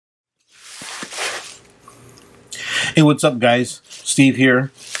Hey, what's up, guys? Steve here.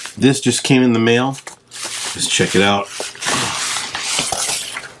 This just came in the mail. Let's check it out.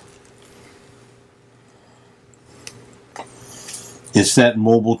 It's that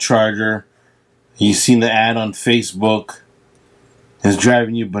mobile charger. You've seen the ad on Facebook. It's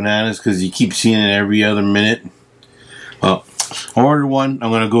driving you bananas because you keep seeing it every other minute. Well, I ordered one. I'm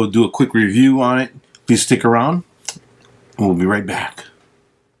going to go do a quick review on it. Please stick around. And we'll be right back.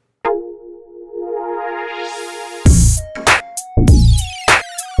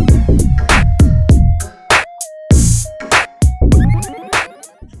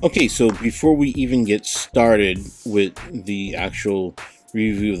 Okay, so before we even get started with the actual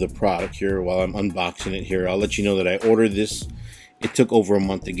review of the product here, while I'm unboxing it here, I'll let you know that I ordered this. It took over a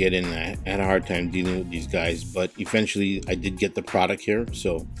month to get in. I had a hard time dealing with these guys, but eventually I did get the product here.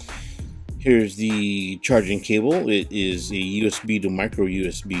 So here's the charging cable. It is a USB to micro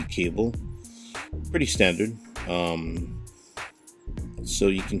USB cable. Pretty standard. So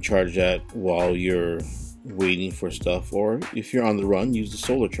you can charge that while you're waiting for stuff, or if you're on the run, use the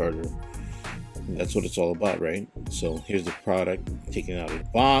solar charger. That's what it's all about, right? So here's the product taken out of the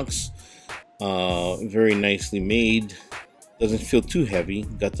box. Very nicely made. Doesn't feel too heavy.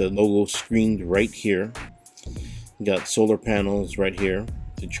 Got the logo screened right here. Got solar panels right here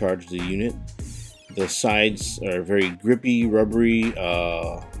to charge the unit. The sides are very grippy, rubbery.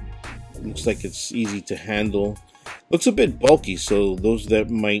 Looks like it's easy to handle. Looks a bit bulky, so those that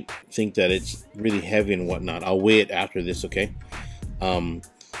might think that it's really heavy and whatnot, I'll weigh it after this, okay? You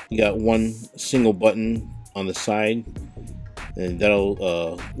got one single button on the side, and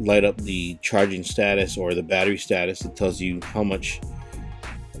that'll light up the charging status or the battery status. It tells you how much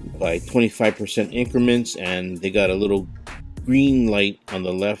by 25% increments, and they got a little green light on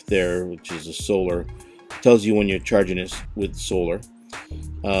the left there, which is a solar. It tells you when you're charging it with solar.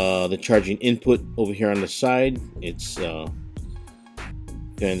 The charging input over here on the side, it's got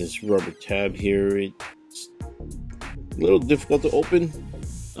this rubber tab here. It's a little difficult to open.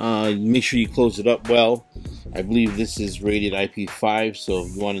 Make sure you close it up well. I believe this is rated IP5, so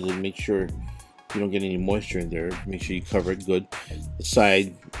if you wanted to make sure you don't get any moisture in there, make sure you cover it good. The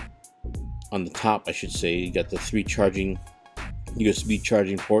side, on the top I should say, you got the three USB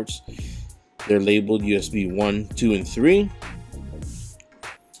charging ports. They're labeled USB 1, 2, and 3.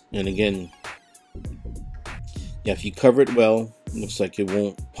 And again, yeah, if you cover it well, it looks like it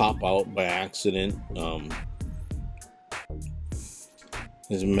won't pop out by accident.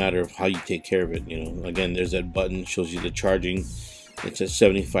 Doesn't matter of how you take care of it, you know. Again, there's that button, shows you the charging. It's at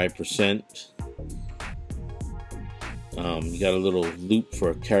 75%. You got a little loop for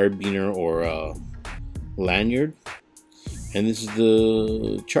a carabiner or a lanyard. And this is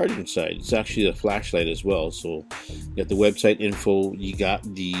the charging side. It's actually a flashlight as well. So you got the website info. You got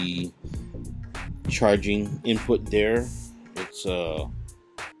the charging input there. It's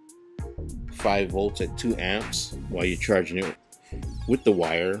 5 volts at 2 amps while you're charging it with the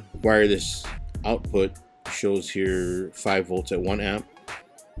wire. Wireless output shows here 5 volts at 1 amp.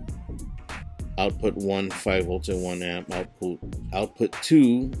 Output 1, 5 volts at 1 amp. Output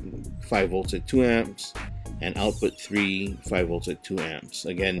 2, 5 volts at 2 amps. And output 3, 5 volts at 2 amps.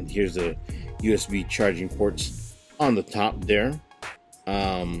 Again, here's the USB charging ports on the top there.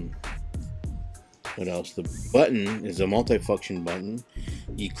 What else? The button is a multifunction button.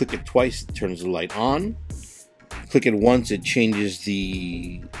 You click it twice, it turns the light on. Click it once, it changes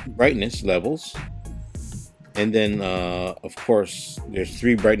the brightness levels. And then, of course, there's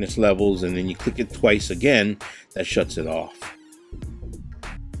 3 brightness levels, and then you click it twice again, that shuts it off.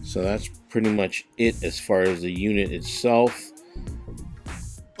 So that's pretty much it as far as the unit itself.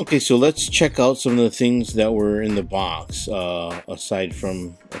 Okay, so let's check out some of the things that were in the box. Aside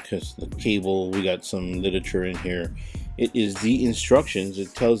from, because the cable, we got some literature in here. It is the instructions.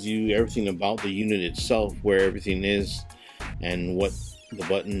 It tells you everything about the unit itself, where everything is, and what the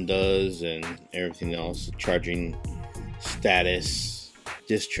button does, and everything else. The charging status,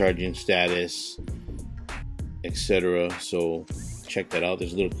 discharging status, etc. So check that out.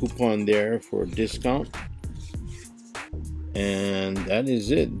 There's a little coupon there for a discount, and that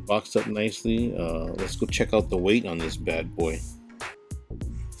is it. Boxed up nicely. Let's go check out the weight on this bad boy.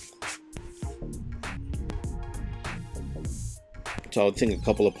 So I think a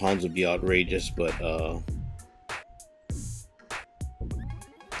couple of pounds would be outrageous, but I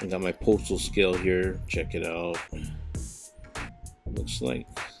got my postal scale here. Check it out. Looks like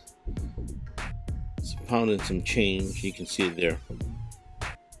it's a pound and some change. You can see it there.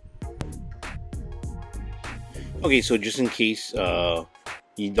 Okay, so just in case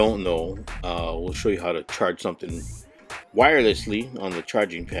you don't know, we'll show you how to charge something wirelessly on the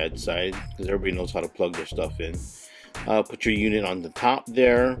charging pad side, because everybody knows how to plug their stuff in. Put your unit on the top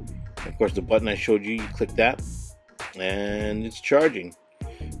there. Of course, the button I showed you, you click that, and it's charging.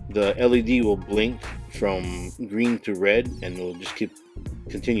 The LED will blink from green to red, and it will just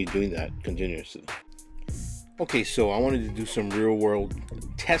continue doing that continuously. Okay, so I wanted to do some real-world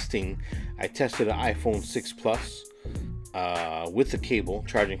testing. I tested an iPhone 6 Plus with the cable,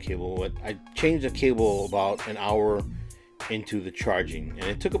 charging cable. But I changed the cable about an hour into the charging, and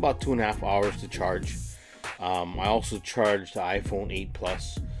it took about 2.5 hours to charge. I also charged the iPhone 8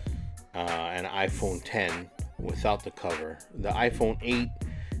 Plus and iPhone 10 without the cover. The iPhone 8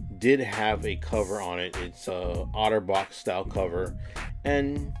 did have a cover on it. It's a OtterBox style cover,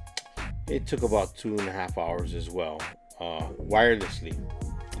 and it took about 2.5 hours as well, wirelessly.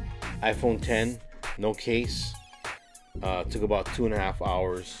 iPhone 10, no case, took about 2.5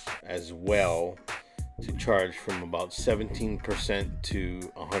 hours as well to charge from about 17% to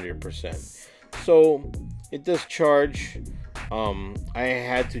 100%. So it does charge. I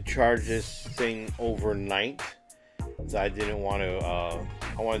had to charge this thing overnight. I didn't want to,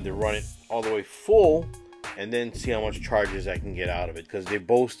 I wanted to run it all the way full and then see how much charges I can get out of it, because they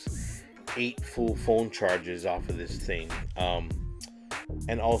boast 8 full phone charges off of this thing.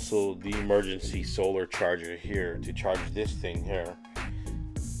 And also the emergency solar charger here to charge this thing here.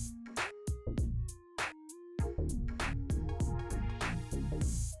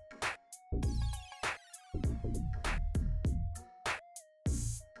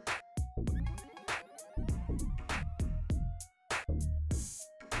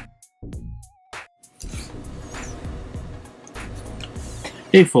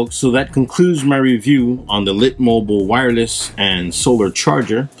 Hey folks, so that concludes my review on the LitMobile wireless and solar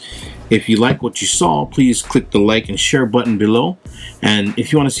charger. If you like what you saw, please click the like and share button below. And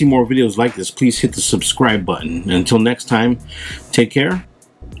if you want to see more videos like this, please hit the subscribe button. Until next time, take care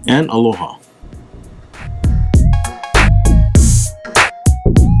and aloha.